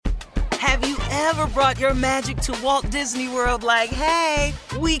Have you ever brought your magic to Walt Disney World like, hey,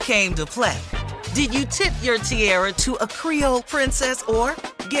 we came to play? Did you tip your tiara to a Creole princess or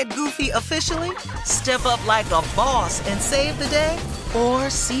get goofy officially? Step up like a boss and save the day? Or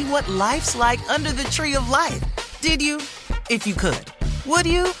see what life's like under the tree of life? Did you? If you could. Would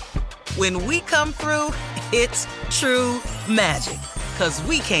you? When we come through, it's true magic. 'Cause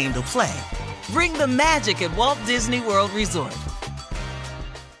we came to play. Bring the magic at Walt Disney World Resort.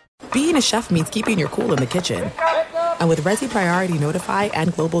 Being a chef means keeping your cool in the kitchen. And with Resi Priority Notify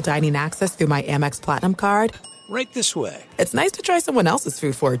and Global Dining Access through my Amex Platinum card, right this way. It's nice to try someone else's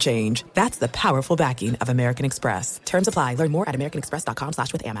food for a change. That's the powerful backing of American Express. Terms apply. Learn more at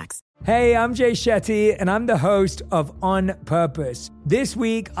americanexpress.com/withAmex. Hey, I'm Jay Shetty, and I'm the host of On Purpose. This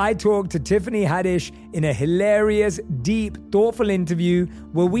week, I talked to Tiffany Haddish in a hilarious, deep, thoughtful interview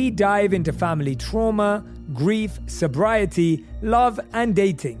where we dive into family trauma, grief, sobriety, love, and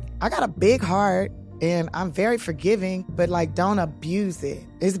dating. I got a big heart, and I'm very forgiving, but don't abuse it.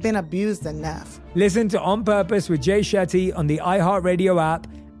 It's been abused enough. Listen to On Purpose with Jay Shetty on the iHeartRadio app,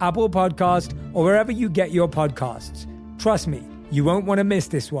 Apple Podcast, or wherever you get your podcasts. Trust me, you won't want to miss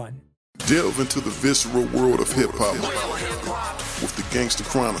this one. Delve into the visceral world of hip-hop with the Gangsta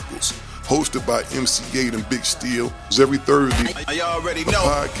Chronicles, hosted by MC8 and Big Steel. Every Thursday, a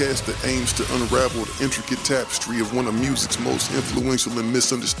podcast that aims to unravel the intricate tapestry of one of music's most influential and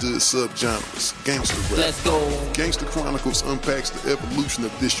misunderstood subgenres, gangsta rap. Let's go. Gangsta Chronicles unpacks the evolution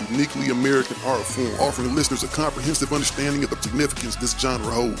of this uniquely American art form, offering listeners a comprehensive understanding of the significance this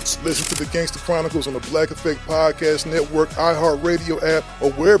genre holds. Listen to the Gangsta Chronicles on the Black Effect Podcast Network, iHeartRadio app,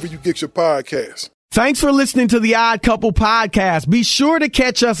 or wherever you get your podcasts. Thanks for listening to the Odd Couple podcast. Be sure to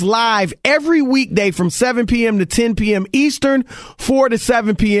catch us live every weekday from 7 p.m. to 10 p.m. Eastern, 4 to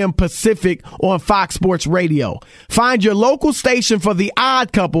 7 p.m. Pacific on Fox Sports Radio. Find your local station for the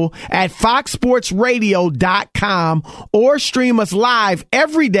Odd Couple at foxsportsradio.com or stream us live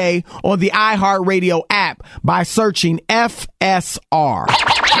every day on the iHeartRadio app by searching FSR. Now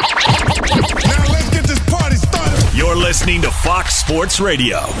let's get this party started. You're listening to Fox Sports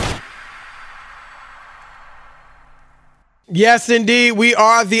Radio. Yes, indeed. We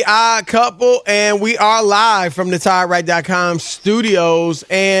are the Odd Couple, and we are live from the TireRight.com studios.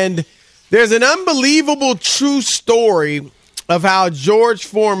 And there's an unbelievable true story of how George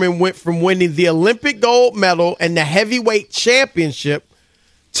Foreman went from winning the Olympic gold medal and the heavyweight championship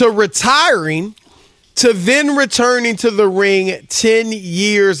to retiring to then returning to the ring 10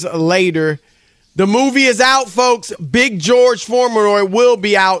 years later. The movie is out, folks. Big George Foreman, or it will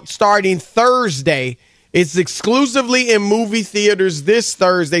be out starting Thursday. It's exclusively in movie theaters this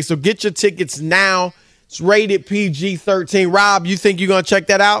Thursday, so get your tickets now. It's rated PG-13. Rob, you think you're going to check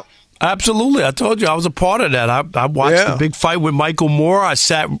that out? Absolutely. I told you I was a part of that. I watched the big fight with Michael Moore. I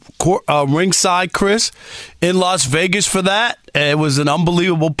sat ringside, Chris, in Las Vegas for that. It was an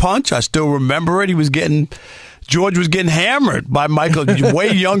unbelievable punch. I still remember it. George was getting hammered by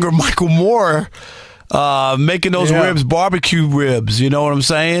way younger Michael Moore. Making those ribs barbecue ribs, you know what I'm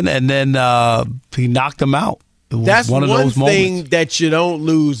saying? And then he knocked him out. That's one of those thing moments that you don't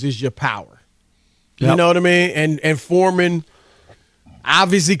lose is your power. Yep. You know what I mean? And Foreman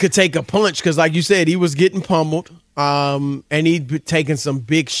obviously could take a punch because, like you said, he was getting pummeled, and he'd taken some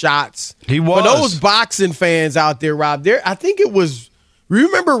big shots. He was. For those boxing fans out there, Rob, I think it was.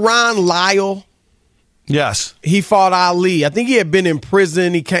 Remember Lyle? Yes. He fought Ali. I think he had been in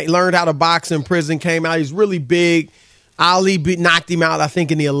prison. He learned how to box in prison, came out. He's really big. Ali knocked him out, I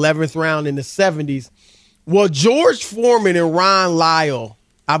think, in the 11th round in the 70s. Well, George Foreman and Ron Lyle,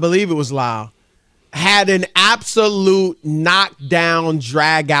 I believe it was Lyle, had an absolute knockdown,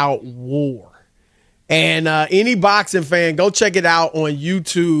 drag-out war. And any boxing fan, go check it out on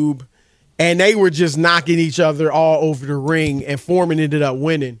YouTube. And they were just knocking each other all over the ring, and Foreman ended up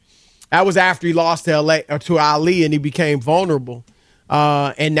winning. That was after he lost to Ali, and he became vulnerable.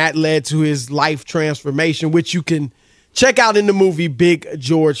 And that led to his life transformation, which you can check out in the movie Big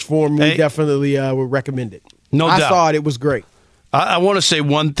George Foreman. We definitely would recommend it. No doubt. I saw it. It was great. I want to say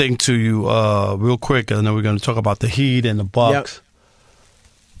one thing to you real quick, and then we're going to talk about the Heat and the Bucks. Yep.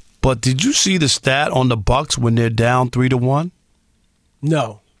 But did you see the stat on the Bucks when they're down 3-1?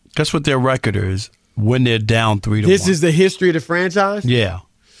 No. Guess what their record is when they're down 3-1? This is the history of the franchise? Yeah.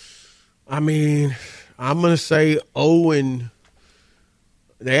 I mean, I'm going to say and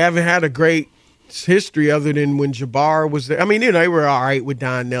they haven't had a great history other than when Jabbar was there. I mean, they were all right with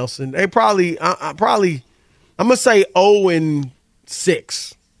Don Nelson. They I'm going to say 0-6.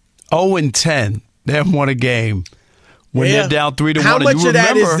 0-10. They haven't won a game when they're down 3-1. How much of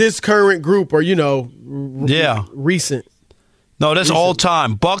that is this current group or, recent? No, that's all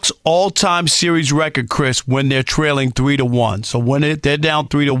time. Bucks all-time series record, Chris, when they're trailing 3-1. So when they're down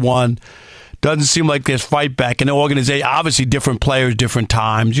 3-1, doesn't seem like there's fight back. And the organization, obviously different players, different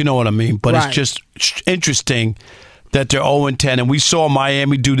times. You know what I mean? But It's just interesting that they're 0-10. And we saw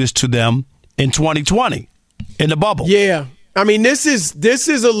Miami do this to them in 2020 in the bubble. Yeah. I mean, this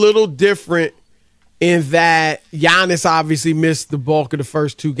is a little different in that Giannis obviously missed the bulk of the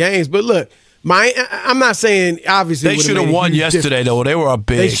first 2 games. But look, I'm not saying obviously they should have won yesterday, though. They were a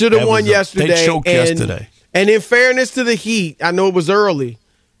big. They should have won yesterday. They choked yesterday. And in fairness to the Heat, I know it was early,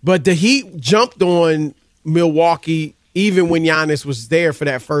 but the Heat jumped on Milwaukee even when Giannis was there for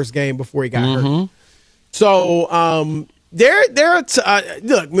that first game before he got hurt. So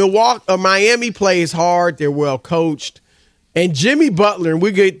look, Miami plays hard. They're well coached, and Jimmy Butler. And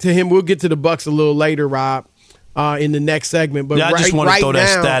we'll get to him. We'll get to the Bucks a little later, Rob. In the next segment. But I just want to throw that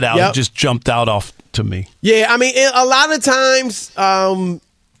stat out. Yep. It just jumped out off to me. Yeah, I mean, a lot of times,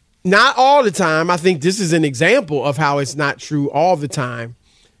 not all the time. I think this is an example of how it's not true all the time.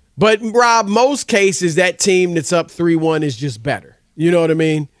 But, Rob, most cases, that team that's up 3-1 is just better. You know what I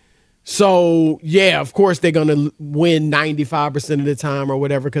mean? So, yeah, of course they're going to win 95% of the time or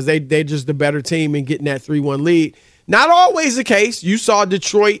whatever because they're just the better team in getting that 3-1 lead. Not always the case. You saw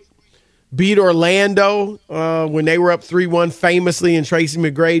Detroit beat Orlando when they were up 3-1 famously, and Tracy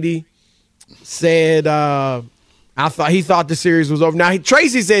McGrady said he thought the series was over. Now,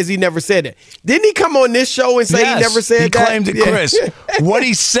 Tracy says he never said it. Didn't he come on this show and say he never said that? He claimed it, Chris. What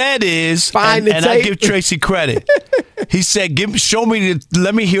he said is, and I give Tracy credit, he said,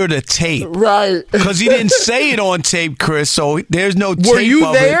 let me hear the tape. Right. Because he didn't say it on tape, Chris, so there's no tape. Were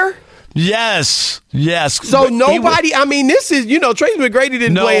you there? Yes. So nobody, I mean, this is, Tracy McGrady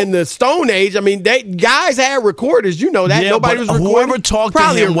didn't play in the Stone Age. I mean, guys had recorders, that. Yeah, nobody was recording. Whoever talked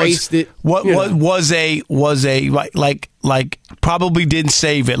probably to him erased it. Was a like probably didn't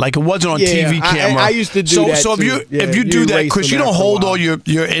save it. Like it wasn't on TV camera. I used to do that. So if you do that, Chris, you don't hold all your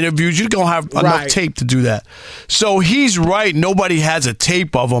interviews. You don't have enough tape to do that. So he's right. Nobody has a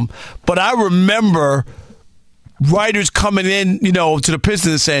tape of him. But I remember writers coming in, to the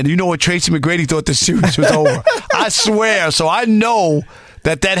Pistons saying, what, Tracy McGrady thought the series was over. I swear. So I know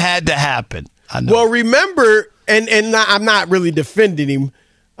that had to happen. I know. Well, remember, and I'm not really defending him,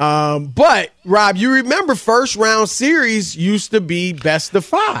 but, Rob, you remember first round series used to be best of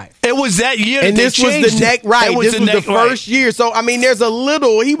 5. It was that year. And this was the next, right. This was the first year. So, I mean, there's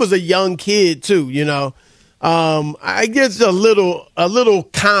he was a young kid, too, I guess a little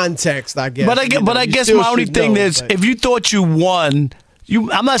context, I guess. But I guess my only thing is, if you thought you won,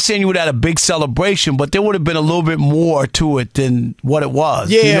 I'm not saying you would have had a big celebration, but there would have been a little bit more to it than what it was.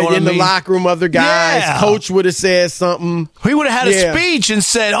 Yeah, you know what in the locker room, other guys, coach would have said something. He would have had a speech and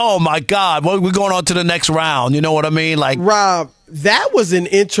said, "Oh my God, we're going on to the next round." You know what I mean? Like, Rob, that was an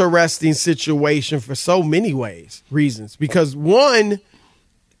interesting situation for so many reasons. Because one,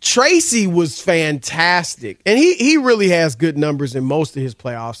 Tracy was fantastic, and he really has good numbers in most of his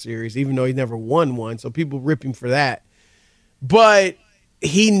playoff series, even though he never won one, so people rip him for that. But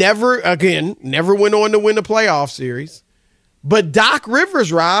he never went on to win a playoff series. But Doc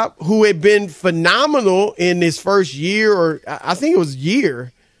Rivers, Rob, who had been phenomenal in his first year, or I think it was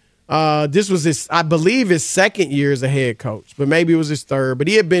year, this was I believe his second year as a head coach, but maybe it was his third, but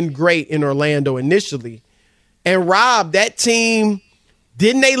he had been great in Orlando initially. And Rob, that team,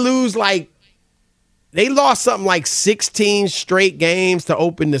 didn't they lose they lost something like 16 straight games to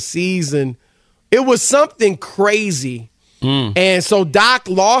open the season. It was something crazy. And so Doc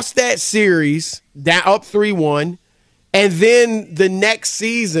lost that series, up 3-1, and then the next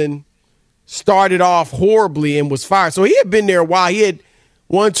season started off horribly and was fired. So he had been there a while. He had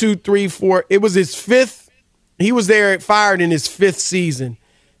 1, 2, 3, 4. It was his 5th. He was fired in his 5th season.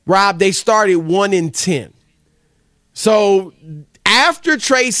 Rob, they started 1-10. So after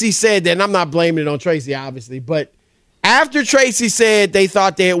Tracy said that, and I'm not blaming it on Tracy, obviously, but after Tracy said they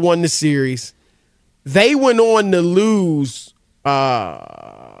thought they had won the series, they went on to lose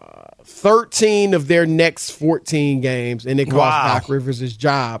 13 of their next 14 games, and it cost Doc Rivers his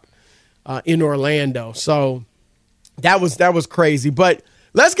job in Orlando. So that was crazy. But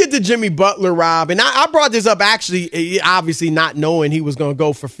let's get to Jimmy Butler, Rob. And I brought this up actually, obviously not knowing he was going to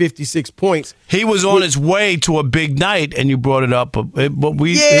go for 56 points. He was on his way to a big night, and you brought it up. But it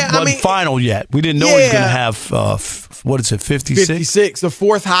wasn't final yet. We didn't know he was going to have, 56? 56, the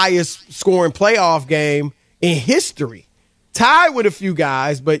 4th highest scoring playoff game in history. Tied with a few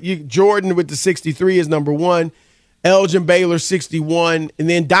guys, but Jordan with the 63 is number 1. Elgin Baylor, 61. And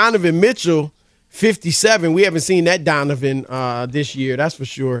then Donovan Mitchell, 57. We haven't seen that Donovan this year, that's for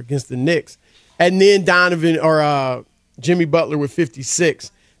sure, against the Knicks. And then Jimmy Butler with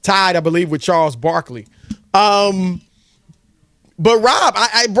 56. Tied, I believe, with Charles Barkley. But Rob,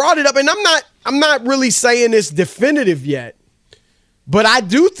 I brought it up, and I'm not really saying this definitive yet, but I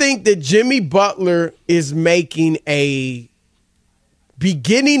do think that Jimmy Butler is beginning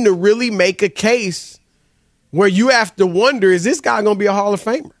to really make a case where you have to wonder, is this guy going to be a Hall of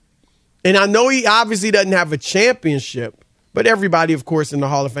Famer? And I know he obviously doesn't have a championship, but everybody, of course, in the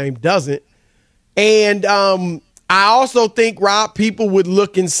Hall of Fame doesn't. And I also think, Rob, people would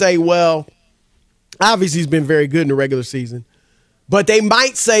look and say, well, obviously he's been very good in the regular season, but they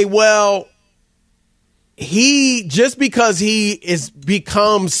might say, well, just because he is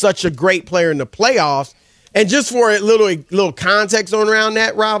become such a great player in the playoffs, and just for a little context around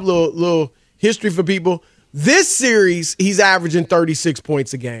that, Rob, little history for people, this series, he's averaging 36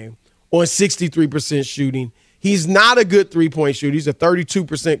 points a game on 63% shooting. He's not a good three-point shooter. He's a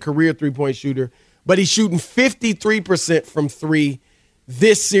 32% career three-point shooter, but he's shooting 53% from three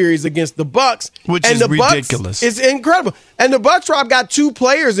this series against the Bucks. Which is ridiculous. It's incredible. And the Bucks, Rob, got two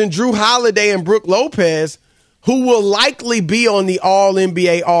players in Drew Holiday and Brook Lopez who will likely be on the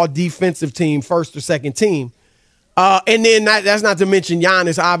All-NBA, All-Defensive team, first or second team. And then that's not to mention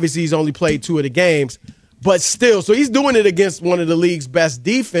Giannis. Obviously, he's only played 2 of the games. But still, so he's doing it against one of the league's best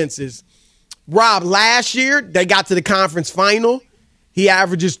defenses. Rob, last year, they got to the conference final. He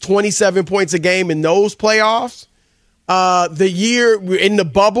averages 27 points a game in those playoffs. The year in the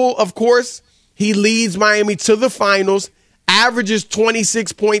bubble, of course, he leads Miami to the finals, averages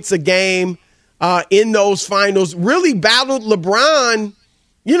 26 points a game in those finals. Really battled LeBron.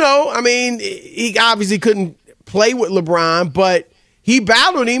 He obviously couldn't play with LeBron, but he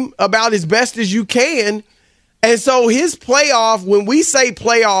battled him about as best as you can. And so his playoff, when we say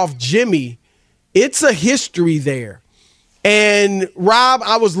playoff Jimmy, it's a history there. And, Rob,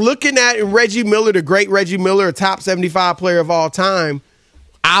 I was looking at Reggie Miller, the great Reggie Miller, a top 75 player of all time,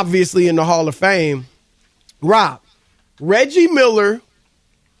 obviously in the Hall of Fame. Rob, Reggie Miller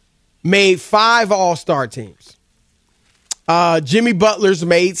made 5 All-Star teams. Jimmy Butler's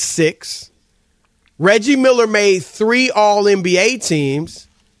made 6. Reggie Miller made 3 All-NBA teams.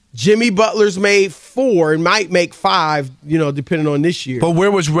 Jimmy Butler's made 4 and might make 5, depending on this year. But where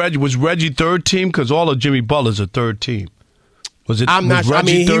was Reggie? Was Reggie third team? Because all of Jimmy Butler's a third team. Was it? I'm not sure. I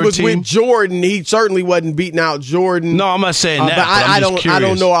mean, he was with Jordan. He certainly wasn't beating out Jordan. No, I'm not saying that. But I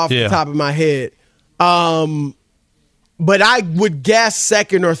don't know off the top of my head. But I would guess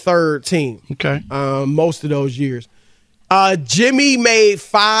second or third team. Okay. Most of those years. Jimmy made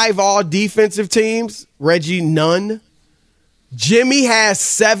 5 all-defensive teams. Reggie, none. Jimmy has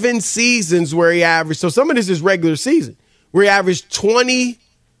 7 seasons where he averaged, so some of this is regular season, where he averaged 20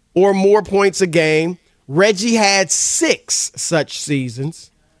 or more points a game. Reggie had 6 such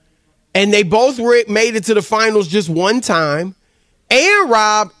seasons. And they both made it to the finals just one time. And,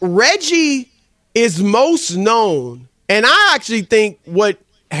 Rob, Reggie is most known, and I actually think what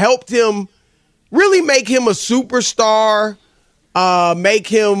helped him really make him a superstar, make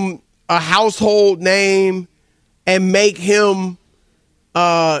him a household name, and make him,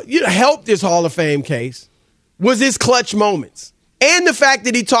 help this Hall of Fame case, was his clutch moments. And the fact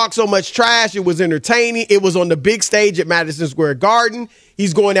that he talked so much trash, it was entertaining. It was on the big stage at Madison Square Garden.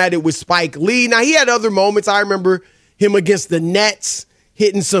 He's going at it with Spike Lee. Now, he had other moments. I remember him against the Nets,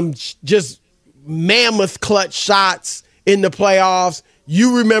 hitting some just mammoth clutch shots in the playoffs.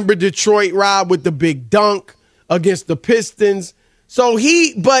 You remember Detroit, Rob, with the big dunk against the Pistons. So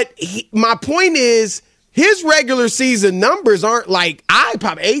my point is, his regular season numbers aren't like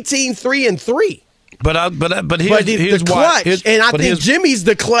probably 18, 3, and 3. But here's the clutch, and I think Jimmy's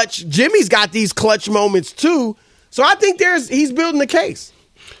the clutch. Jimmy's got these clutch moments too. So I think he's building the case.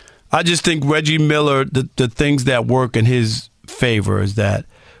 I just think Reggie Miller, the things that work in his favor is that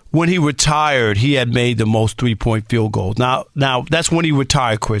when he retired, he had made the most 3-point field goals. Now that's when he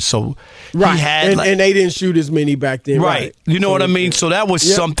retired, Chris. So right, he had, and they didn't shoot as many back then. Right. You know what I mean? So that was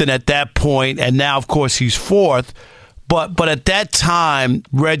something at that point, and now, of course, he's 4th. But at that time,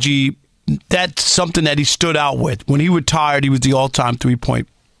 Reggie, that's something that he stood out with. When he retired, he was the all-time 3-point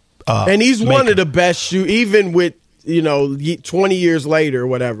and he's maker. One of the best shooters, even with 20 years later or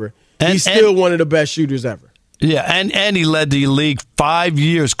whatever. He's still one of the best shooters ever. Yeah, and he led the league 5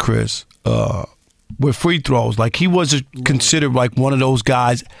 years, Chris, with free throws. Like, he was considered like one of those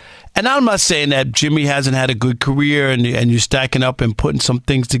guys. And I'm not saying that Jimmy hasn't had a good career and you're stacking up and putting some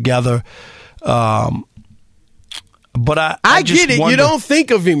things together. But I just get it. wonder, you don't think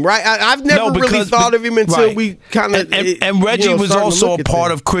of him, right? I've never really thought of him until we kind of. And Reggie was also a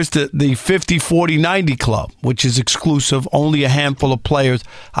part of, Chris, the 50, 40, 90 club, which is exclusive, only a handful of players.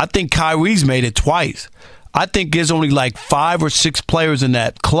 I think Kyrie's made it twice. I think there's only like 5 or 6 players in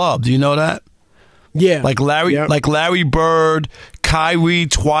that club. Do you know that? Yeah. Like Larry Bird, Kyrie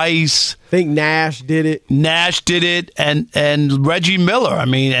twice. I think Nash did it. And Reggie Miller. I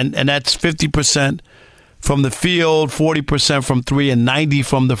mean, and that's 50% from the field, 40% from 3, and 90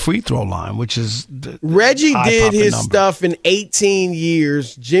 from the free throw line, which is Reggie did his stuff in 18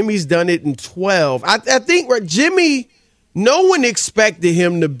 years. Jimmy's done it in 12. I think Jimmy, no one expected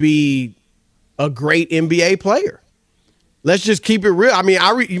him to be a great NBA player. Let's just keep it real. I mean,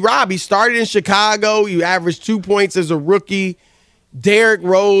 Rob, he started in Chicago. You averaged 2 points as a rookie. Derrick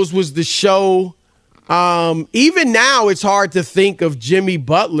Rose was the show. Even now, it's hard to think of Jimmy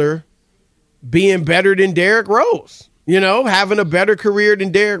Butler being better than Derrick Rose. You know, having a better career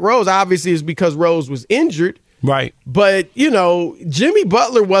than Derrick Rose. Obviously, it's because Rose was injured. Right. But, you know, Jimmy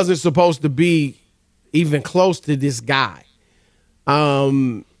Butler wasn't supposed to be even close to this guy.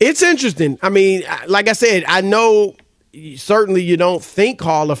 It's interesting. I mean, like I said, I know certainly you don't think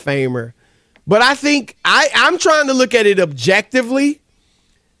Hall of Famer, but I think I'm trying to look at it objectively.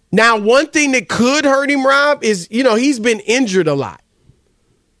 Now, one thing that could hurt him, Rob, is, you know, he's been injured a lot.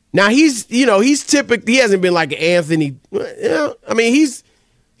 Now, he's typically, he hasn't been like Anthony. I mean,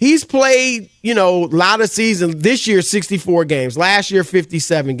 he's played, you know, a lot of seasons. This year, 64 games. Last year,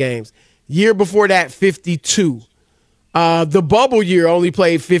 57 games. Year before that, 52. The bubble year only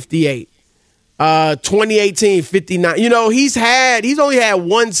played 58. 2018, 59. You know, he's only had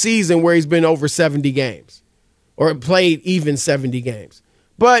one season where he's been over 70 games or played even 70 games.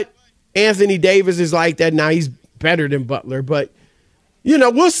 But Anthony Davis is like that now. He's better than Butler. But, you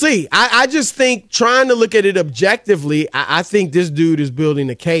know, we'll see. I just think trying to look at it objectively, I think this dude is building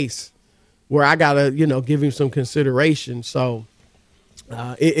a case where I got to, you know, give him some consideration. So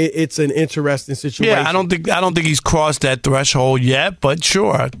it's an interesting situation. Yeah, I don't think he's crossed that threshold yet, but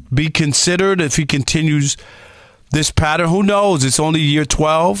sure, be considered if he continues this pattern. Who knows? It's only year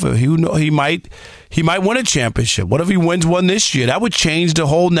 12. He might win a championship. What if he wins one this year? That would change the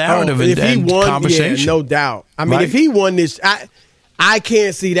whole narrative and conversation. Yeah, no doubt. I mean, if he won this, I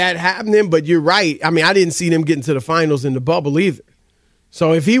can't see that happening. But you're right. I mean, I didn't see them getting to the finals in the bubble either.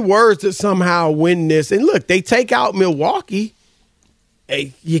 So if he were to somehow win this, and look, they take out Milwaukee.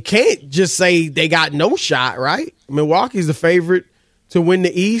 You can't just say they got no shot, right? Milwaukee's the favorite to win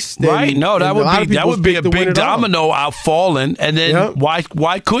the East. Right. No, that would be a big domino out falling. And then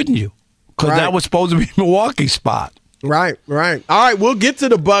why couldn't you? Because that was supposed to be Milwaukee's spot. Right. All right, we'll get to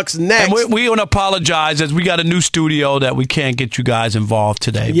the Bucks next. And we want to apologize as we got a new studio that we can't get you guys involved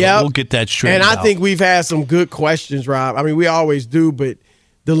today. Yeah, we'll get that straight. And I think we've had some good questions, Rob. I mean, we always do, but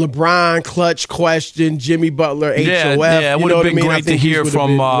the LeBron clutch question, Jimmy Butler, HOF. Yeah, it would have been great to hear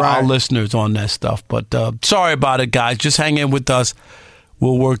from our listeners on that stuff. But sorry about it, guys. Just hang in with us.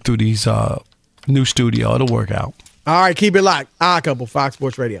 We'll work through these new studio. It'll work out. All right, keep it locked. Couple Fox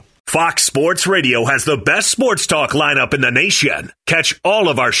Sports Radio. Fox Sports Radio has the best sports talk lineup in the nation. Catch all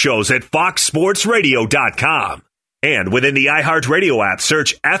of our shows at foxsportsradio.com. And within the iHeartRadio app,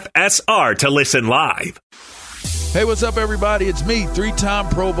 search FSR to listen live. Hey, what's up, everybody? It's me, 3-time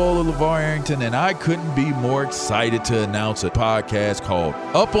Pro Bowler LeVar Arrington, and I couldn't be more excited to announce a podcast called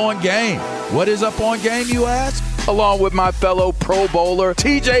Up On Game. What is Up On Game, you ask? Along with my fellow Pro Bowler,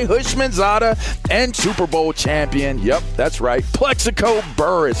 TJ Hushmanzada, and Super Bowl champion, yep, that's right, Plexico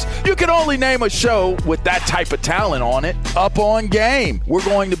Burress. You can only name a show with that type of talent on it. Up On Game. We're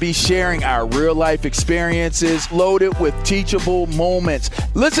going to be sharing our real-life experiences loaded with teachable moments.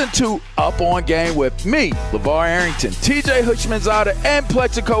 Listen to Up On Game with me, LeVar Arrington, TJ Hushmanzada, and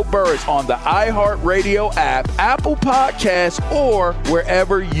Plexico Burress on the iHeartRadio app, Apple Podcasts, or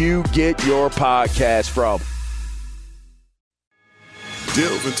wherever you get your podcasts from.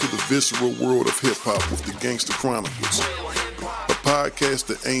 Delve into the visceral world of hip-hop with the Gangster Chronicles, a podcast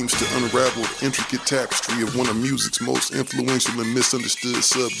that aims to unravel the intricate tapestry of one of music's most influential and misunderstood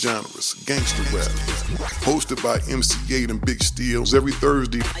subgenres, gangster rap. Hosted by MC8 and Big Steels every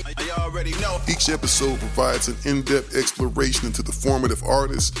Thursday, each episode provides an in-depth exploration into the formative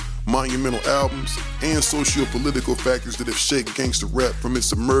artists, monumental albums, and socio-political factors that have shaped gangster rap from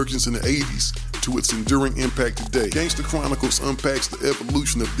its emergence in the 80s to its enduring impact today. Gangster Chronicles unpacks the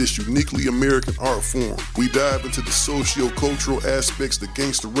evolution of this uniquely American art form. We dive into the socio-cultural aspects that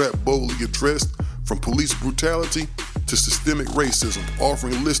gangster rap boldly addressed, from police brutality to systemic racism,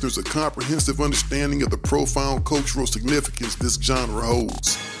 offering listeners a comprehensive understanding of the profound cultural significance this genre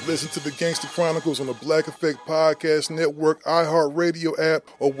holds. Listen to the Gangster Chronicles on the Black Effect Podcast Network, iHeartRadio app,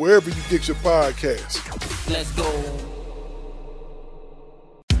 or wherever you get your podcasts. Let's go.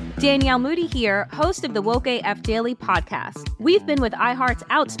 Danielle Moody here, host of the Woke AF Daily podcast. We've been with iHeart's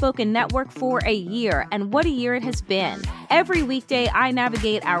Outspoken Network for a year, and what a year it has been. Every weekday, I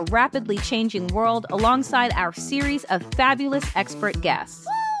navigate our rapidly changing world alongside our series of fabulous expert guests.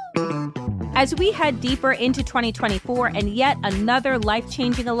 As we head deeper into 2024 and yet another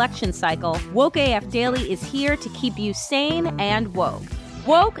life-changing election cycle, Woke AF Daily is here to keep you sane and woke.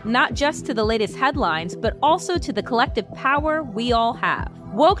 Woke not just to the latest headlines, but also to the collective power we all have.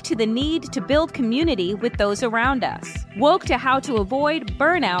 Woke to the need to build community with those around us. Woke to how to avoid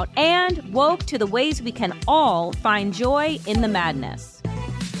burnout, and woke to the ways we can all find joy in the madness.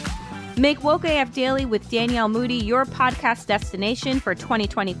 Make Woke AF Daily with Danielle Moody your podcast destination for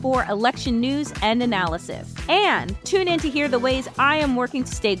 2024 election news and analysis. And tune in to hear the ways I am working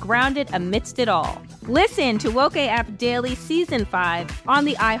to stay grounded amidst it all. Listen to Woke AF Daily Season 5 on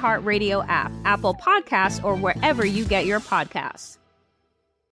the iHeartRadio app, Apple Podcasts, or wherever you get your podcasts.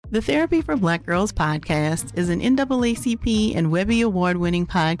 The Therapy for Black Girls podcast is an NAACP and Webby Award-winning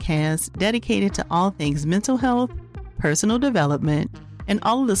podcast dedicated to all things mental health, personal development, and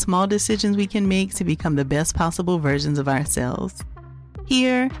all of the small decisions we can make to become the best possible versions of ourselves.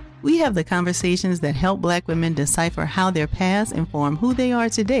 Here, we have the conversations that help Black women decipher how their past inform who they are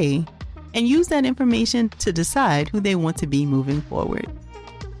today and use that information to decide who they want to be moving forward.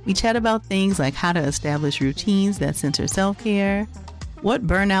 We chat about things like how to establish routines that center self-care, what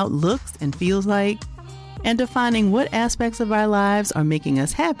burnout looks and feels like, and defining what aspects of our lives are making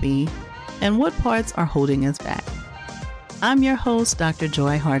us happy and what parts are holding us back. I'm your host, Dr.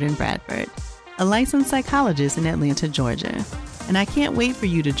 Joy Harden Bradford, a licensed psychologist in Atlanta, Georgia, and I can't wait for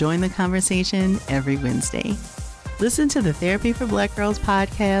you to join the conversation every Wednesday. Listen to the Therapy for Black Girls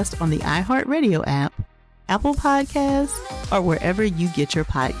podcast on the iHeartRadio app, Apple Podcasts, or wherever you get your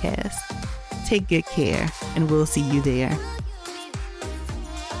podcasts. Take good care, and we'll see you there.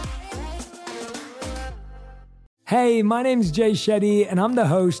 Hey, my name's Jay Shetty, and I'm the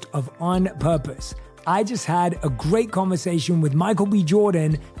host of On Purpose. I just had a great conversation with Michael B.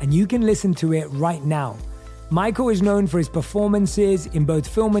 Jordan, and you can listen to it right now. Michael is known for his performances in both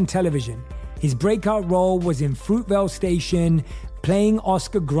film and television. His breakout role was in Fruitvale Station, playing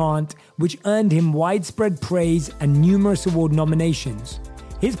Oscar Grant, which earned him widespread praise and numerous award nominations.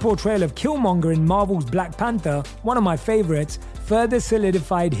 His portrayal of Killmonger in Marvel's Black Panther, one of my favorites, further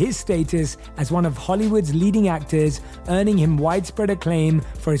solidified his status as one of Hollywood's leading actors, earning him widespread acclaim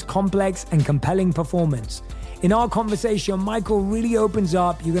for his complex and compelling performance. In our conversation, Michael really opens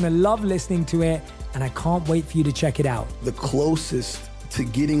up. You're going to love listening to it, and I can't wait for you to check it out. The closest to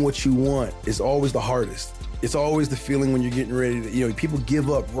getting what you want is always the hardest. It's always the feeling when you're getting ready to, people give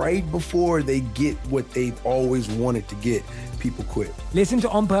up right before they get what they've always wanted to get. People quit. Listen to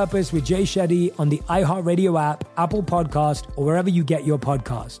On Purpose with Jay Shetty on the iHeartRadio app, Apple Podcast, or wherever you get your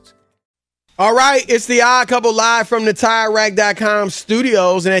podcasts. All right, it's the Odd Couple live from the TireRack.com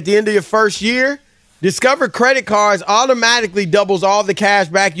studios. And at the end of your first year, Discover Credit Cards automatically doubles all the cash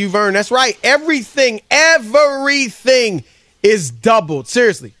back you've earned. That's right. Everything is doubled.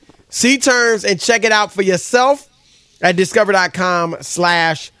 Seriously. See terms and check it out for yourself at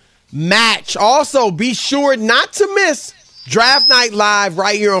discover.com/match. Also, be sure not to miss Draft Night Live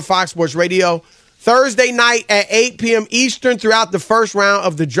right here on Fox Sports Radio. Thursday night at 8 p.m. Eastern throughout the first round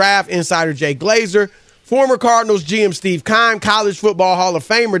of the draft. Insider Jay Glazer, former Cardinals GM Steve Keim, College Football Hall of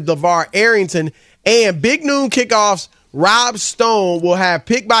Famer LeVar Arrington, and Big Noon Kickoffs Rob Stone will have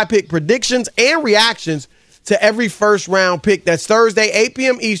pick-by-pick predictions and reactions to every first round pick. That's Thursday, 8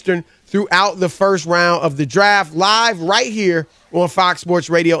 p.m. Eastern throughout the first round of the draft. Live right here on Fox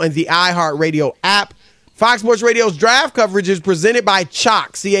Sports Radio and the iHeartRadio app. Fox Sports Radio's draft coverage is presented by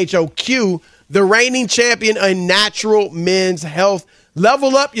Choq, C-H-O-Q, the reigning champion in natural men's health.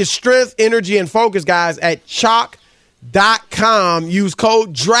 Level up your strength, energy, and focus, guys, at Choq.com. Use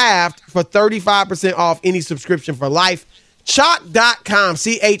code DRAFT for 35% off any subscription for life. Choq.com,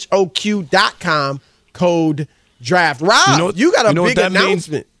 CHOQ.com, code DRAFT. Rob, you got a big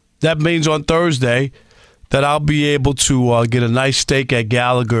announcement. That means on Thursday that I'll be able to get a nice steak at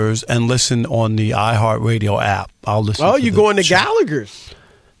Gallagher's and listen on the iHeartRadio app. I'll listen. Oh, you going to Gallagher's?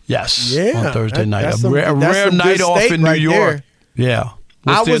 Yes. Yeah. On Thursday night. A rare night off in New York. There. Yeah.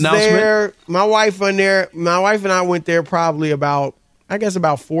 What's I was there. My wife and I went there probably about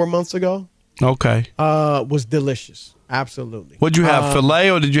 4 months ago. Okay. Was delicious. Absolutely. What'd you have, filet,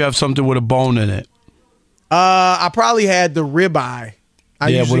 or did you have something with a bone in it? I probably had the ribeye. I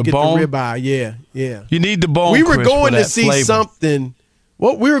usually get bone? the ribeye. Yeah. You need the bone. We were Chris, going to see flavor. something.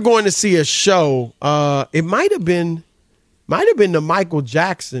 Well, we were going to see a show. It might have been the Michael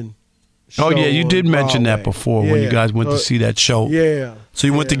Jackson show. Oh, yeah, you did mention that before when you guys went to see that show. Yeah. So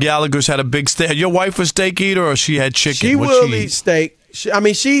you went to Gallagher's, had a big steak. Your wife a steak eater or she had chicken? She will eat steak. She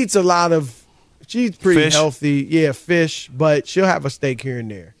eats a lot of, she's pretty fish? healthy. Yeah, fish, but she'll have a steak here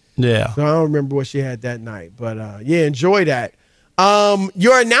and there. Yeah. So I don't remember what she had that night. But, enjoy that.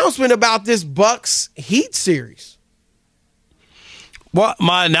 Your announcement about this Bucks Heat series. Well,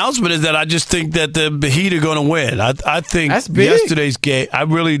 my announcement is that I just think that the Heat are going to win. I think That's big. Yesterday's game, I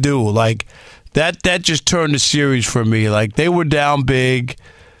really do. Like, that just turned the series for me. Like, they were down big.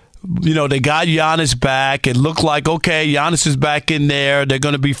 You know, they got Giannis back. It looked like, okay, Giannis is back in there. They're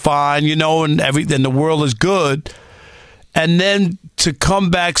going to be fine, and everything. The world is good. And then to come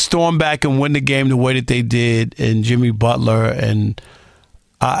back, storm back, and win the game the way that they did, and Jimmy Butler, and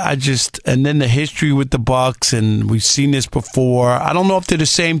and then the history with the Bucks, and we've seen this before. I don't know if they're the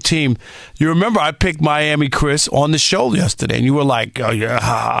same team. You remember I picked Miami, Chris, on the show yesterday, and you were like, "Oh yeah,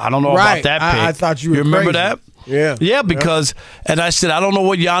 I don't know about that pick." I thought you were remember crazy. that? Yeah. Yeah, because and I said I don't know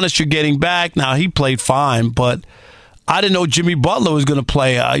what Giannis you're getting back. Now he played fine, but I didn't know Jimmy Butler was going to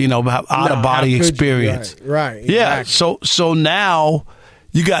play. Out of body experience. Right. Yeah. Exactly. So now.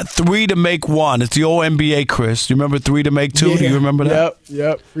 You got 3 to make 1. It's the old NBA, Chris. You remember 3 to make 2? Yeah. Do you remember that?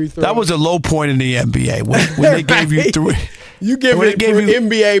 Yep. Free throw. That was a low point in the NBA when they gave you 3. You give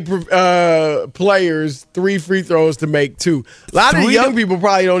NBA players 3 free throws to make 2. A lot of young people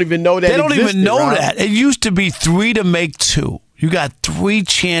probably don't even know that. They don't even know right? that. It used to be 3 to make 2. You got 3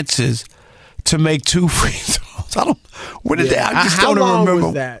 chances to make 2 free throws. I just don't remember. How long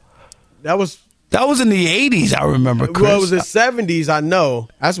was that? That was in the 80s, I remember, Chris. Well, it was the 70s, I know.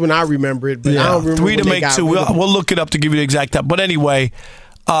 That's when I remember it, but I don't remember 3 to make 2. We'll look it up to give you the exact time. But anyway,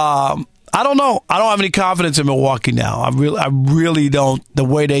 I don't know. I don't have any confidence in Milwaukee now. I really don't. The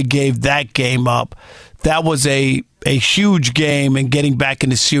way they gave that game up, that was a huge game, and getting back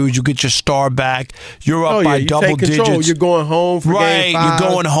in the series, you get your star back. You're up by double digits. You're going home for game 5. You're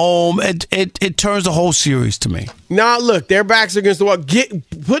going home. It turns the whole series to me. Now, look, their backs against the wall.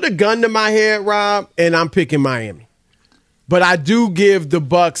 Put a gun to my head, Rob, and I'm picking Miami. But I do give the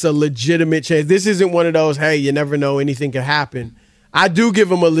Bucks a legitimate chance. This isn't one of those, hey, you never know, anything can happen. I do give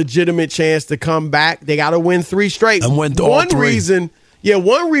them a legitimate chance to come back. They got to win 3 straight. And win all 3.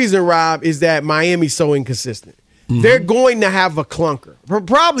 One reason, Rob, is that Miami's so inconsistent. Mm-hmm. They're going to have a clunker,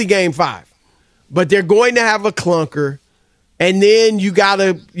 probably game 5, but they're going to have a clunker, and then you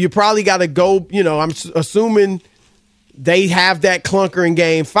probably gotta go. I'm assuming they have that clunker in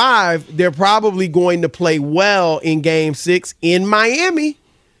game 5. They're probably going to play well in game 6 in Miami,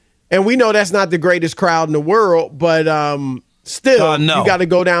 and we know that's not the greatest crowd in the world, but still, no. You got to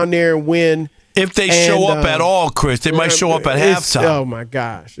go down there and win. If they show up at all, Chris, they might show up at halftime. Oh my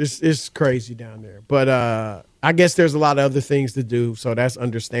gosh, it's crazy down there. But I guess there's a lot of other things to do, so that's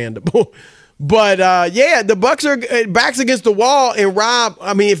understandable. But the Bucks are backs against the wall. And Rob,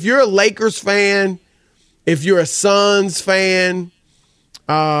 I mean, if you're a Lakers fan, if you're a Suns fan,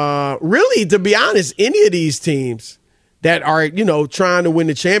 really, to be honest, any of these teams that are trying to win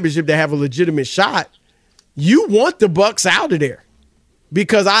the championship, that have a legitimate shot, you want the Bucks out of there.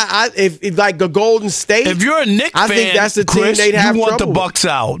 Because if like the Golden State, if you're a Knicks fan, I think that's the team Chris, they'd have you want trouble the Bucks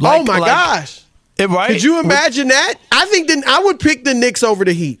out. Oh my gosh! Right? Could you imagine that? I think then I would pick the Knicks over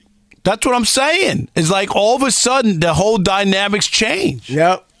the Heat. That's what I'm saying. It's like all of a sudden the whole dynamics change.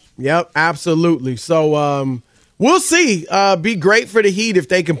 Yep, absolutely. So we'll see. Be great for the Heat if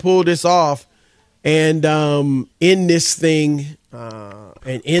they can pull this off and end this thing.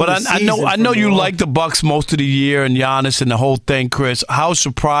 But I know you like the Bucks most of the year and Giannis and the whole thing, Chris. How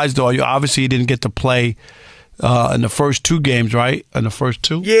surprised are you? Obviously, he didn't get to play in the first 2 games, right? In the first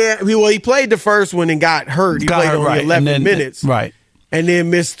 2? Yeah, he played the first one and got hurt. He played only 11 minutes. Right. And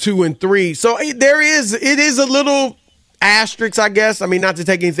then missed 2 and 3. So it is a little asterisk, I guess. I mean, not to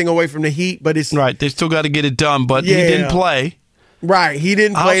take anything away from the Heat, but it's... Right, they still got to get it done, but he didn't play. Right, he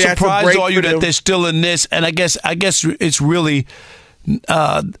didn't play. How surprised are you that they're still in this? And I guess it's really...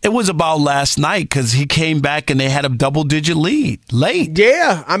 it was about last night because he came back and they had a double-digit lead late.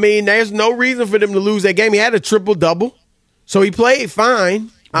 Yeah, I mean, there's no reason for them to lose that game. He had a triple-double, so he played fine.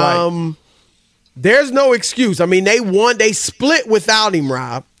 Right. There's no excuse. I mean, they won. They split without him,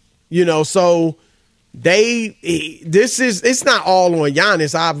 Rob. So it's not all on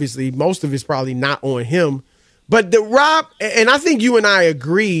Giannis, obviously. Most of it's probably not on him. But Rob, and I think you and I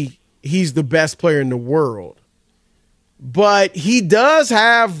agree, he's the best player in the world. But he does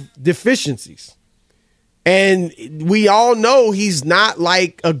have deficiencies. And we all know he's not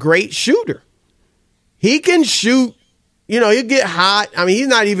like a great shooter. He can shoot, he'll get hot. I mean, he's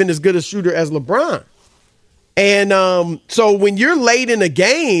not even as good a shooter as LeBron. And so when you're late in a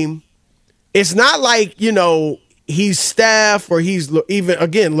game it's not like, he's Steph or he's even,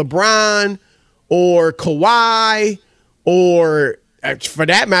 again, LeBron or Kawhi or, for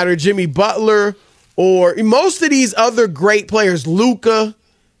that matter, Jimmy Butler or most of these other great players, Luka,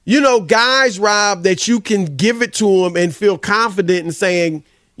 guys, Rob, that you can give it to him and feel confident in saying,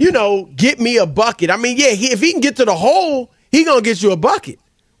 get me a bucket. I mean, if he can get to the hole, he going to get you a bucket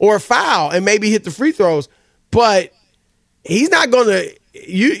or a foul and maybe hit the free throws. But he's not going to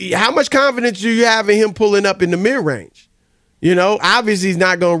 – how much confidence do you have in him pulling up in the mid-range? Obviously he's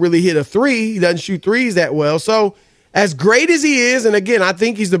not going to really hit a three. He doesn't shoot threes that well. So as great as he is, and again, I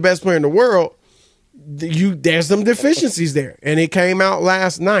think he's the best player in the world, there's some deficiencies there, and it came out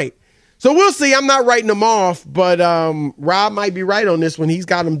last night. So we'll see. I'm not writing them off, but Rob might be right on this one. He's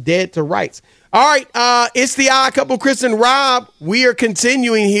got them dead to rights. All right, it's the Odd Couple, Chris and Rob. We are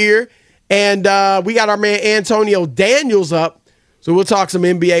continuing here, and we got our man Antonio Daniels up, so we'll talk some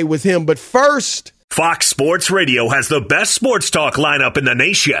NBA with him. But first, Fox Sports Radio has the best sports talk lineup in the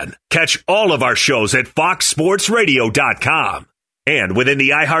nation. Catch all of our shows at foxsportsradio.com. And within the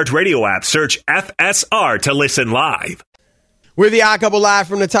iHeartRadio app, search FSR to listen live. We're the Odd Couple live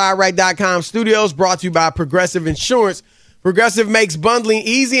from the TireRack.com studios, brought to you by Progressive Insurance. Progressive makes bundling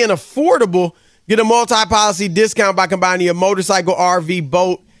easy and affordable. Get a multi-policy discount by combining your motorcycle, RV,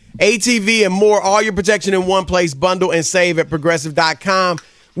 boat, ATV, and more. All your protection in one place. Bundle and save at Progressive.com.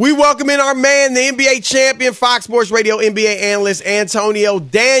 We welcome in our man, the NBA champion, Fox Sports Radio NBA analyst, Antonio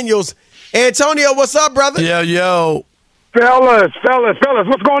Daniels. Antonio, what's up, brother? Yo. Fellas,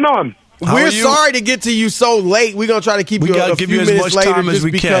 what's going on? We're sorry to get to you so late. We're going to try to keep you a few minutes later. We got to give you as much time as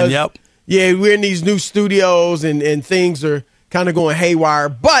we can, yep. Yeah, we're in these new studios, and things are kind of going haywire.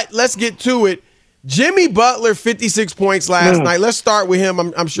 But let's get to it. Jimmy Butler, 56 points last night. Let's start with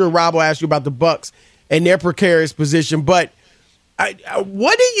him. I'm sure Rob will ask you about the Bucks and their precarious position. But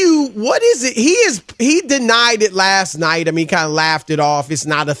what is it? He denied it last night. I mean, kind of laughed it off. It's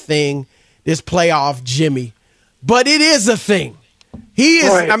not a thing, this playoff Jimmy. But it is a thing. He is.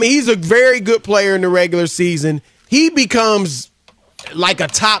 Right. I mean, he's a very good player in the regular season. He becomes like a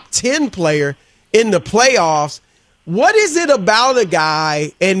top 10 player in the playoffs. What is it about a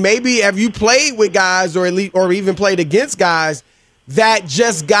guy, and maybe have you played with guys or even played against guys that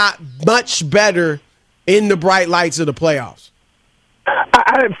just got much better in the bright lights of the playoffs?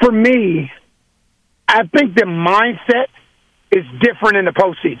 For me, I think the mindset is different in the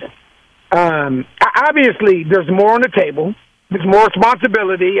postseason. Obviously, there's more on the table. There's more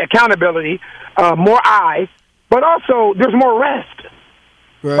responsibility, accountability, more eyes, but also there's more rest.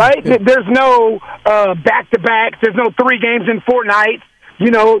 Right? There's no back-to-backs. There's no 3 games in 4 nights.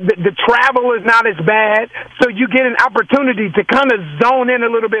 The travel is not as bad, so you get an opportunity to kind of zone in a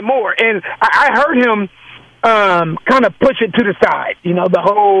little bit more. And I heard him kind of push it to the side, the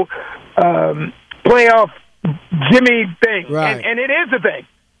whole playoff Jimmy thing. Right. And it is a thing.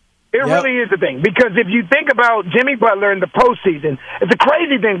 It really is a thing, because if you think about Jimmy Butler in the postseason, it's a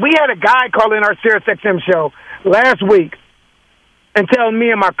crazy thing. We had a guy call in our SiriusXM show last week and tell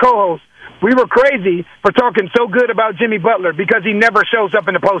me and my co-host we were crazy for talking so good about Jimmy Butler because he never shows up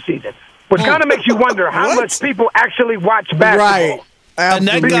in the postseason, which kind of makes you wonder how much people actually watch basketball. Right. And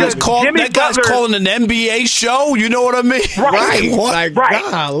that guy's calling an NBA show? You know what I mean? Right.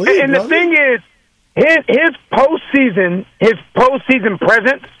 Golly, and the thing is, his postseason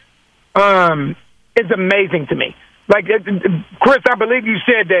presence is amazing to me. Like, Chris, I believe you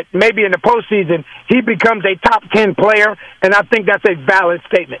said that maybe in the postseason he becomes a top 10 player, and I think that's a valid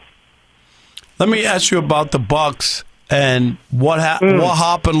statement. Let me ask you about the Bucks and what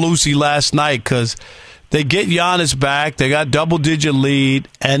happened, Lucy, last night, because they get Giannis back, they got double-digit lead,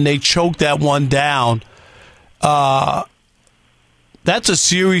 and they choke that one down. That's a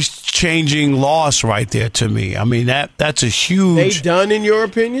series-changing loss right there to me. I mean, that's a huge... They done, in your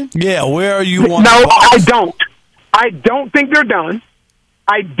opinion? Yeah, where are you on No, I don't. I don't think they're done.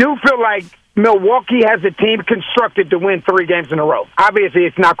 I do feel like Milwaukee has a team constructed to win 3 games in a row. Obviously,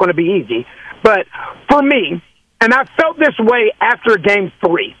 it's not going to be easy. But for me, and I felt this way after Game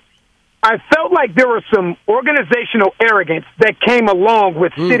 3, I felt like there was some organizational arrogance that came along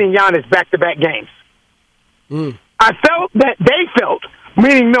with sitting Giannis back-to-back games. I felt that they felt,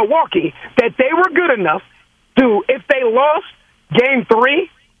 meaning Milwaukee, that they were good enough to, if they lost Game 3,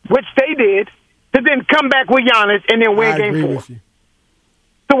 which they did, to then come back with Giannis and then win Game 4.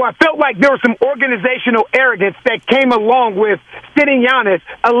 So I felt like there was some organizational arrogance that came along with sitting Giannis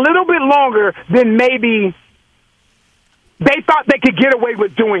a little bit longer than maybe they thought they could get away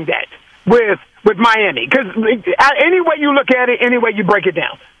with doing that with Miami. Because any way you look at it, any way you break it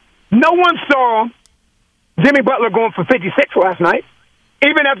down, no one saw Jimmy Butler going for 56 last night.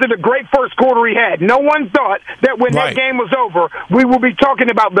 even after the great first quarter he had. No one thought that when that game was over, we will be talking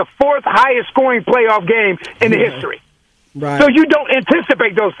about the fourth highest scoring playoff game in the history. Right. So you don't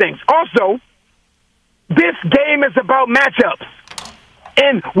anticipate those things. Also, this game is about matchups.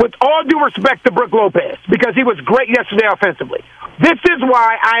 And with all due respect to Brook Lopez, because he was great yesterday offensively, this is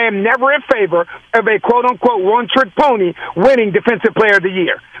why I am never in favor of a quote-unquote one-trick pony winning Defensive Player of the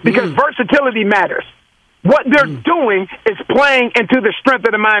Year, because versatility matters. What they're doing is playing into the strength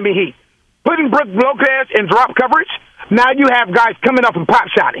of the Miami Heat. Putting Brook Lopez in drop coverage, now you have guys coming up and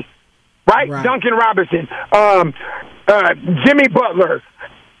pop-shotting, right? Duncan Robinson, Jimmy Butler,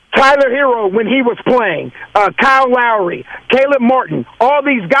 Tyler Hero when he was playing, Kyle Lowry, Caleb Martin, all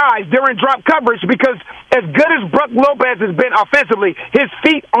these guys, they're in drop coverage because as good as Brook Lopez has been offensively, his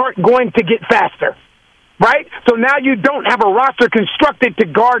feet aren't going to get faster, right? So now you don't have a roster constructed to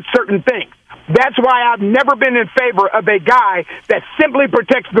guard certain things. That's why I've never been in favor of a guy that simply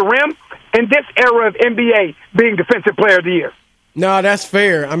protects the rim in this era of NBA being Defensive Player of the Year. No, that's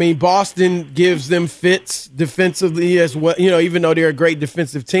fair. I mean, Boston gives them fits defensively as well. You know, even though they're a great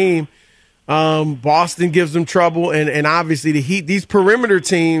defensive team, Boston gives them trouble. And obviously the Heat, these perimeter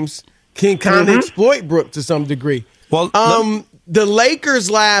teams can kind of exploit Brook to some degree. Well, the Lakers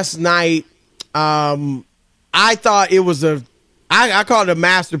last night, I thought it was I call it a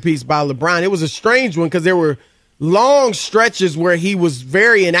masterpiece by LeBron. It was a strange one because there were long stretches where he was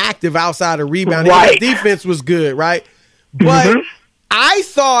very inactive outside of rebounding. His defense was good, right? But I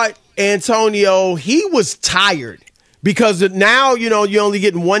thought, Antonio, he was tired because now, you know, you're only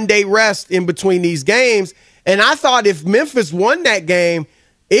getting 1 day rest in between these games. And I thought if Memphis won that game,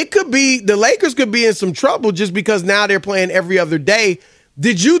 it could be the Lakers could be in some trouble just because now they're playing every other day.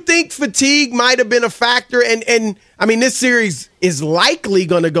 Did you think fatigue might have been a factor? And I mean, this series is likely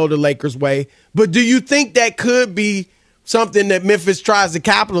going to go the Lakers' way, but do you think that could be something that Memphis tries to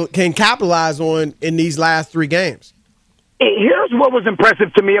capitalize on in these last 3 games? Here's what was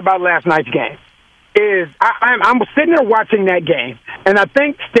impressive to me about last night's game is I'm sitting there watching that game, and I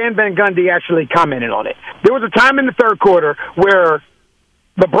think Stan Van Gundy actually commented on it. There was a time in the third quarter where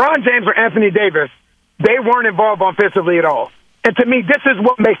LeBron James or Anthony Davis, they weren't involved offensively at all. And to me, this is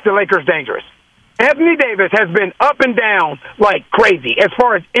what makes the Lakers dangerous. Anthony Davis has been up and down like crazy as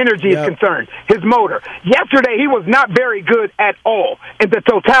far as energy is concerned, his motor. Yesterday, he was not very good at all in the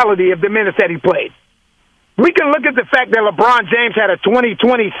totality of the minutes that he played. We can look at the fact that LeBron James had a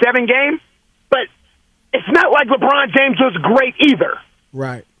 20-27 game, but it's not like LeBron James was great either.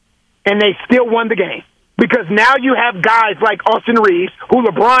 Right. And they still won the game. Because now you have guys like Austin Reeves, who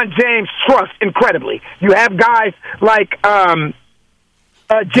LeBron James trusts incredibly. You have guys like Jared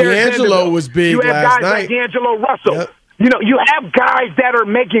D'Angelo was big last night. You have guys like D'Angelo Russell. Yep. You know, you have guys that are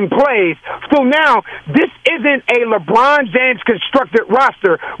making plays. So now, this isn't a LeBron James constructed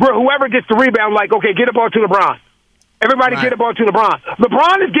roster where whoever gets the rebound, like, okay, get the ball to LeBron. Everybody get the ball to LeBron.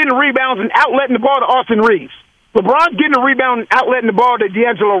 LeBron is getting rebounds and outletting the ball to Austin Reeves. LeBron's getting a rebound and outletting the ball to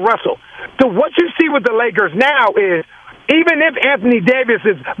D'Angelo Russell. So what you see with the Lakers now is, even if Anthony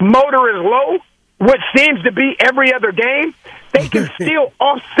Davis's motor is low, which seems to be every other game, they can still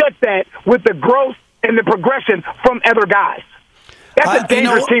offset that with the growth and the progression from other guys. That's a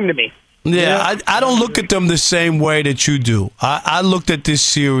dangerous team to me. Yeah, I don't look at them the same way that you do. I looked at this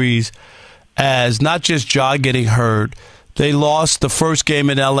series as not just Ja getting hurt. They lost the first game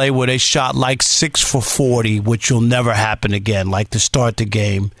in L.A. where they shot like 6 for 40, which will never happen again, like to start the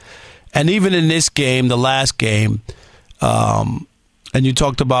game. And even in this game, the last game, and you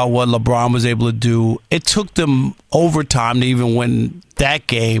talked about what LeBron was able to do, it took them overtime to even win that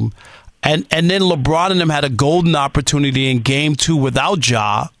game. And then LeBron and them had a golden opportunity in Game 2 without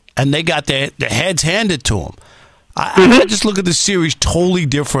Ja, and they got their heads handed to them. I just look at the series totally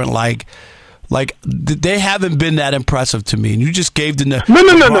different. Like they haven't been that impressive to me. And you just gave the no.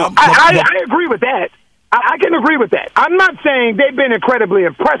 I agree with that. I can agree with that. I'm not saying they've been incredibly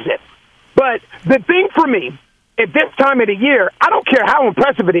impressive, but the thing for me, at this time of the year, I don't care how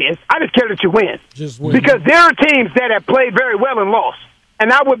impressive it is. I just care that you win. Just win. Because there are teams that have played very well and lost.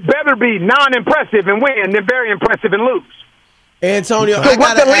 And I would better be non-impressive and win than very impressive and lose. Antonio, so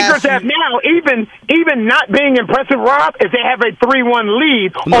what the Lakers have now, even not being impressive, Rob, is they have a 3-1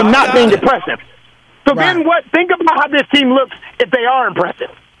 lead on not being impressive. So then what? Think about how this team looks if they are impressive.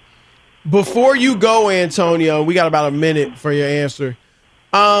 Before you go, Antonio, we got about a minute for your answer.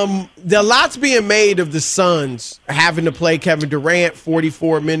 There are lots being made of the Suns having to play Kevin Durant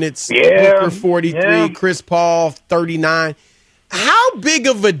 44 minutes, Booker 43, Chris Paul 39. How big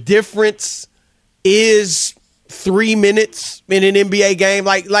of a difference is 3 minutes in an NBA game?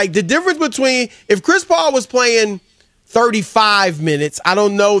 Like the difference between if Chris Paul was playing 35 minutes, I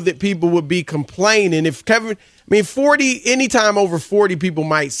don't know that people would be complaining. If 40, anytime over 40, people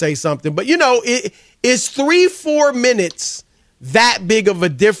might say something. But, it's 3-4 minutes that big of a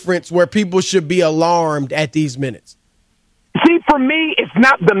difference where people should be alarmed at these minutes? See, for me, it's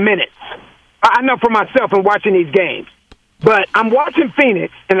not the minutes. I know for myself in watching these games. But I'm watching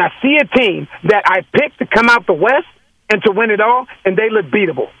Phoenix, and I see a team that I picked to come out the West and to win it all, and they look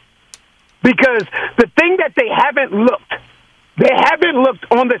beatable. Because the thing that they haven't looked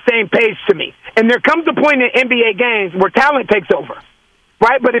on the same page to me. And there comes a point in NBA games where talent takes over,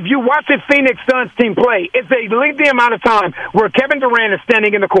 right? But if you watch the Phoenix Suns team play, it's a lengthy amount of time where Kevin Durant is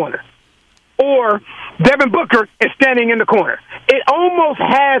standing in the corner or Devin Booker is standing in the corner. It almost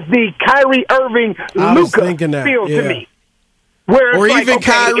has the Kyrie Irving, Luka feel to me. Or even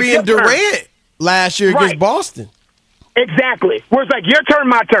Kyrie and Durant last year against Boston. Exactly. Where it's like, your turn,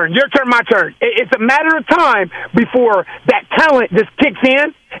 my turn, your turn, my turn. It's a matter of time before that talent just kicks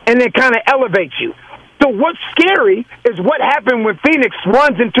in and then kind of elevates you. So what's scary is what happened when Phoenix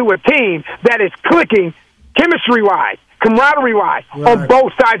runs into a team that is clicking chemistry-wise, camaraderie-wise, on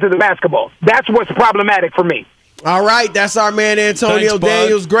both sides of the basketball. That's what's problematic for me. All right, that's our man Antonio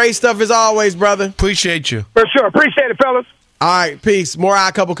Daniels. Great stuff as always, brother. Appreciate you. For sure. Appreciate it, fellas. All right, peace. More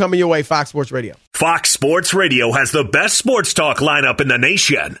Odd Couple coming your way, Fox Sports Radio. Fox Sports Radio has the best sports talk lineup in the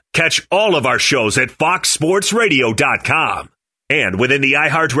nation. Catch all of our shows at foxsportsradio.com. And within the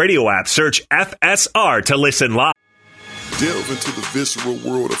iHeartRadio app, search FSR to listen live. Delve into the visceral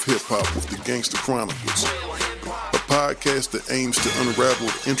world of hip-hop with the Gangster Chronicles, a podcast that aims to unravel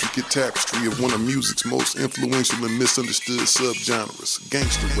the intricate tapestry of one of music's most influential and misunderstood subgenres,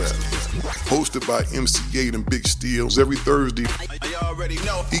 gangster rap. Hosted by MC8 and Big Steels every Thursday,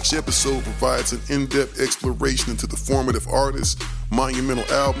 each episode provides an in-depth exploration into the formative artists,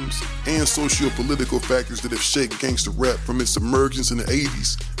 monumental albums, and socio-political factors that have shaped gangster rap from its emergence in the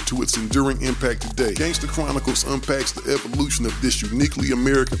 80s to its enduring impact today. Gangster Chronicles unpacks the evolution of this uniquely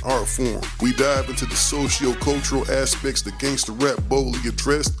American art form. We dive into the socio-cultural aspects that gangster rap boldly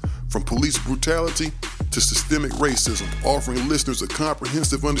addressed, from police brutality to systemic racism, offering listeners a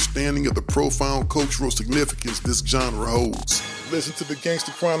comprehensive understanding of the profound cultural significance this genre holds. Listen to the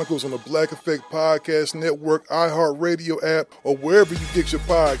Gangster Chronicles on the Black Effect Podcast Network, iHeartRadio app, or wherever you get your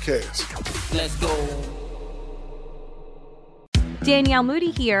podcasts. Let's go. Danielle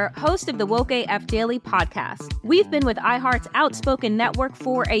Moody here, host of the Woke AF Daily podcast. We've been with iHeart's Outspoken Network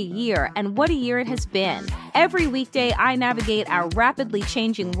for a year, and what a year it has been. Every weekday, I navigate our rapidly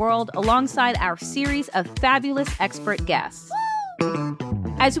changing world alongside our series of fabulous expert guests.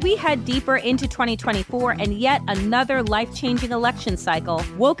 As we head deeper into 2024 and yet another life-changing election cycle,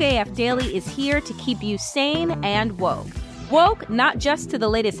 Woke AF Daily is here to keep you sane and woke. Woke not just to the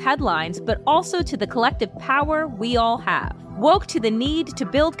latest headlines, but also to the collective power we all have. Woke to the need to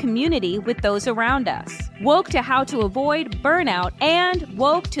build community with those around us. Woke to how to avoid burnout, and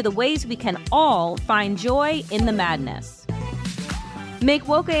woke to the ways we can all find joy in the madness. Make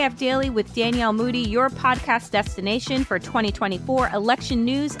Woke AF Daily with Danielle Moody your podcast destination for 2024 election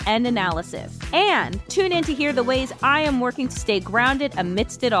news and analysis. And tune in to hear the ways I am working to stay grounded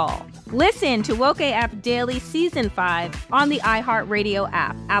amidst it all. Listen to Woke AF Daily Season 5 on the iHeartRadio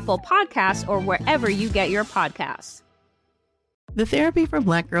app, Apple Podcasts, or wherever you get your podcasts. The Therapy for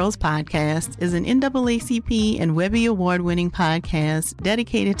Black Girls podcast is an NAACP and Webby Award-winning podcast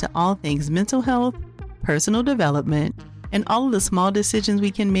dedicated to all things mental health, personal development, and all of the small decisions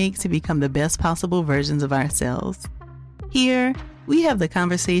we can make to become the best possible versions of ourselves. Here, we have the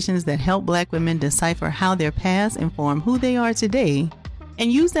conversations that help Black women decipher how their past inform who they are today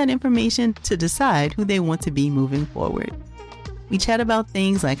and use that information to decide who they want to be moving forward. We chat about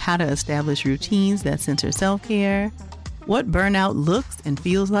things like how to establish routines that center self-care, what burnout looks and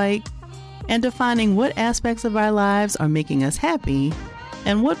feels like, and defining what aspects of our lives are making us happy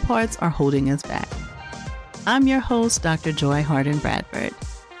and what parts are holding us back. I'm your host, Dr. Joy Harden Bradford,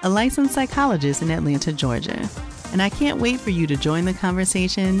 a licensed psychologist in Atlanta, Georgia, and I can't wait for you to join the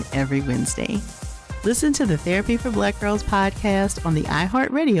conversation every Wednesday. Listen to the Therapy for Black Girls podcast on the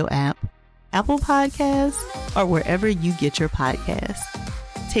iHeartRadio app, Apple Podcasts, or wherever you get your podcasts.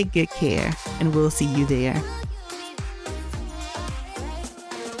 Take good care, and we'll see you there.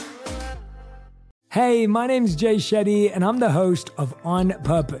 Hey, my name's Jay Shetty, and I'm the host of On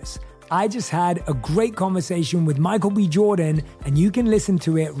Purpose. I just had a great conversation with Michael B. Jordan, and you can listen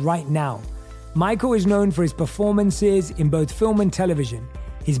to it right now. Michael is known for his performances in both film and television.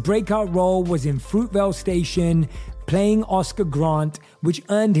 His breakout role was in Fruitvale Station, playing Oscar Grant, which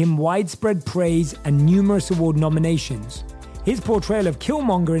earned him widespread praise and numerous award nominations. His portrayal of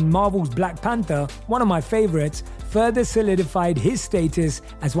Killmonger in Marvel's Black Panther, one of my favorites, further solidified his status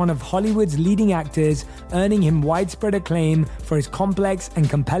as one of Hollywood's leading actors, earning him widespread acclaim for his complex and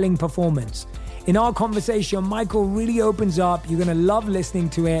compelling performance. In our conversation, Michael really opens up. You're going to love listening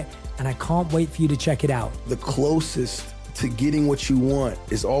to it, and I can't wait for you to check it out. The closest to getting what you want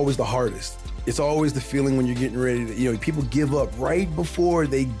is always the hardest. It's always the feeling when you're getting ready to, people give up right before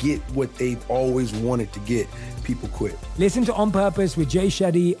they get what they've always wanted to get. People quit. Listen to On Purpose with Jay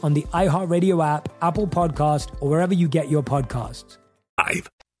Shetty on the iHeartRadio app, Apple Podcast, or wherever you get your podcasts.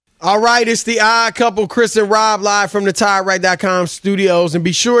 All right, it's the Odd Couple, Chris and Rob, live from the TireRight.com studios. And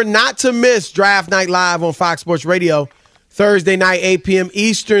be sure not to miss Draft Night Live on Fox Sports Radio, Thursday night, 8 p.m.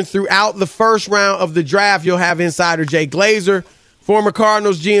 Eastern. Throughout the first round of the draft, you'll have insider Jay Glazer, former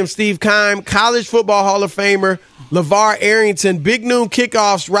Cardinals GM Steve Keim, College Football Hall of Famer LeVar Arrington, Big Noon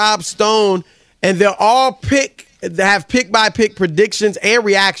Kickoffs Rob Stone, and they'll all have pick-by-pick predictions and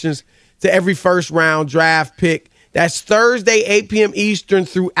reactions to every first-round draft pick. That's Thursday, 8 p.m. Eastern,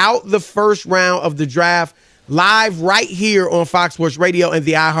 throughout the first round of the draft, live right here on Fox Sports Radio and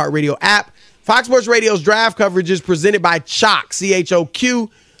the iHeartRadio app. Fox Sports Radio's draft coverage is presented by Choq, C-H-O-Q,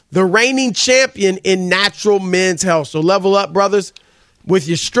 the reigning champion in natural men's health. So level up, brothers, with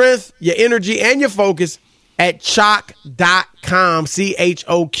your strength, your energy, and your focus at Choq.com,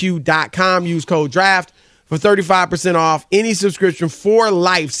 CHOQ.com. Use code DRAFT for 35% off any subscription for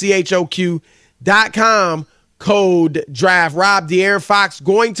life, CHOQ.com, code DRAFT. Rob, De'Aaron Fox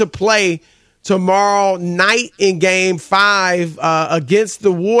going to play tomorrow night in Game 5 against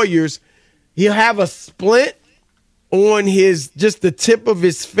the Warriors. He'll have a splint on just the tip of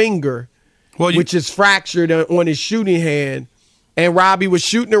his finger, which is fractured on his shooting hand. And Robbie was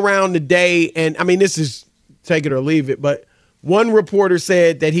shooting around today, and I mean, this is take it or leave it, but one reporter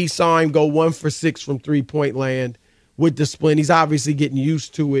said that he saw him go 1 for 6 from three-point land with the splint. He's obviously getting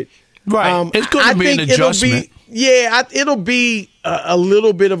used to it. Right. It's going to be an adjustment. It'll be a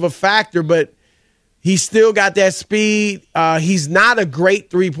little bit of a factor, but he's still got that speed. He's not a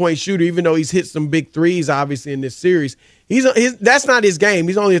great three-point shooter, even though he's hit some big threes, obviously, in this series. That's not his game.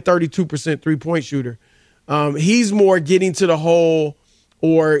 He's only a 32% three-point shooter. He's more getting to the hole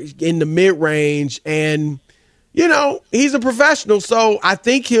or in the mid-range, and he's a professional, so I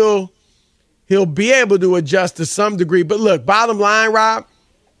think he'll be able to adjust to some degree. But look, bottom line, Rob,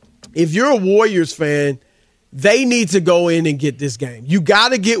 if you're a Warriors fan, they need to go in and get this game. You got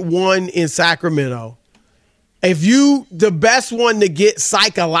to get one in Sacramento. The best one to get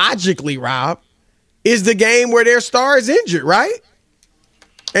psychologically, Rob, is the game where their star is injured, right?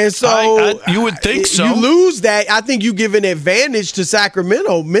 And so you would think so. You lose that. I think you give an advantage to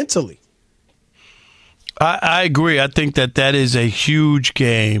Sacramento mentally. I agree. I think that is a huge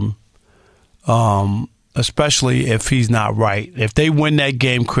game, especially if he's not right. If they win that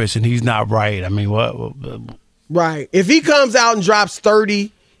game, Chris, and he's not right, I mean, what? Right. If he comes out and drops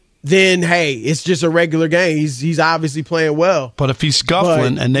 30, then, hey, it's just a regular game. He's obviously playing well. But if he's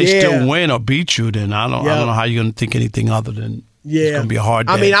scuffling and they still win or beat you, then I don't know how you're going to think anything other than it's going to be a hard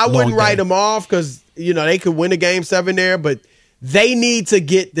day. I mean, I wouldn't write them off because, they could win a Game 7 there, but they need to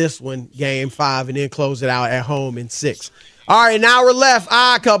get this one, Game 5, and then close it out at home in 6. All right, an hour left.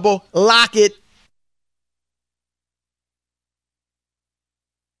 Odd Couple, lock it.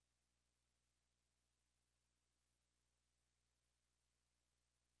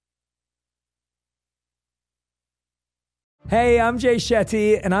 Hey, I'm Jay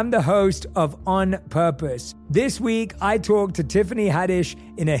Shetty, and I'm the host of On Purpose. This week, I talked to Tiffany Haddish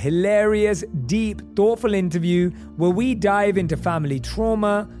in a hilarious, deep, thoughtful interview where we dive into family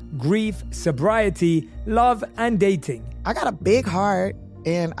trauma, grief, sobriety, love, and dating. I got a big heart,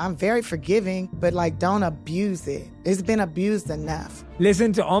 and I'm very forgiving, but don't abuse it. It's been abused enough.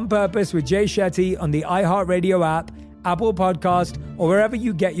 Listen to On Purpose with Jay Shetty on the iHeartRadio app, Apple Podcast, or wherever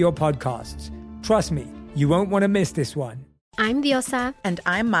you get your podcasts. Trust me, you won't want to miss this one. I'm Diosa. And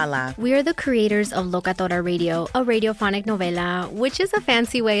I'm Mala. We are the creators of Locatora Radio, a radiophonic novela, which is a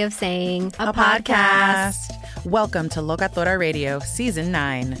fancy way of saying a podcast. Welcome to Locatora Radio, Season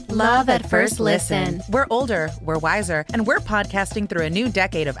 9. Love at first listen. We're older, we're wiser, and we're podcasting through a new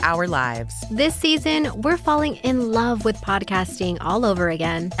decade of our lives. This season, we're falling in love with podcasting all over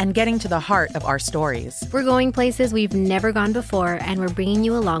again. And getting to the heart of our stories. We're going places we've never gone before, and we're bringing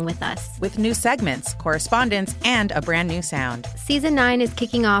you along with us. With new segments, correspondence, and a brand new sound. Season 9 is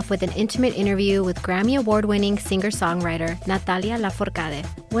kicking off with an intimate interview with Grammy Award-winning singer-songwriter Natalia Lafourcade.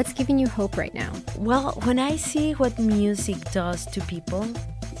 What's giving you hope right now? Well, when I see what music does to people,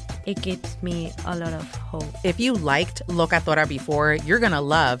 it gives me a lot of hope. If you liked Locatora before, you're going to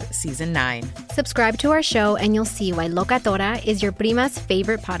love Season 9. Subscribe to our show and you'll see why Locatora is your prima's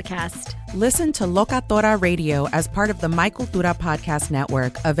favorite podcast. Listen to Locatora Radio as part of the Michael Dura Podcast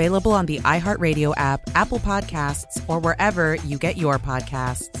Network, available on the iHeartRadio app, Apple Podcasts, or wherever you get your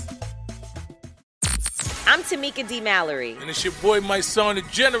podcasts. I'm Tamika D. Mallory. And it's your boy, my son, the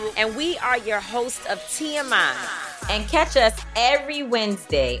General. And we are your hosts of TMI. And catch us every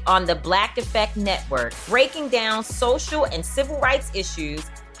Wednesday on the Black Effect Network, breaking down social and civil rights issues,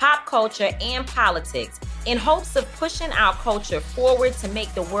 pop culture, and politics, in hopes of pushing our culture forward to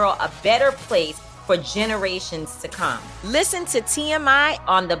make the world a better place for generations to come. Listen to TMI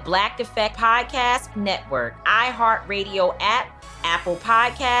on the Black Effect Podcast Network, iHeartRadio app, Apple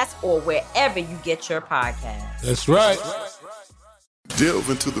Podcasts, or wherever you get your podcasts. That's right. Delve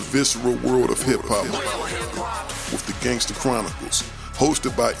into the visceral world of hip-hop with the Gangsta Chronicles,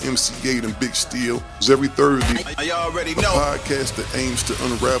 hosted by MC8 and Big Steel. Every Thursday, a podcast that aims to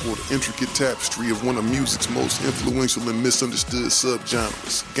unravel the intricate tapestry of one of music's most influential and misunderstood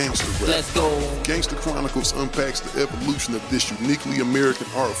subgenres, gangsta rap. Let's go. Gangsta Chronicles unpacks the evolution of this uniquely American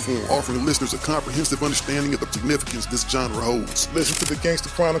art form, offering listeners a comprehensive understanding of the significance this genre holds. Listen to the Gangsta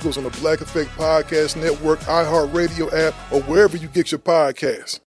Chronicles on the Black Effect Podcast Network, iHeartRadio app, or wherever you get your podcasts.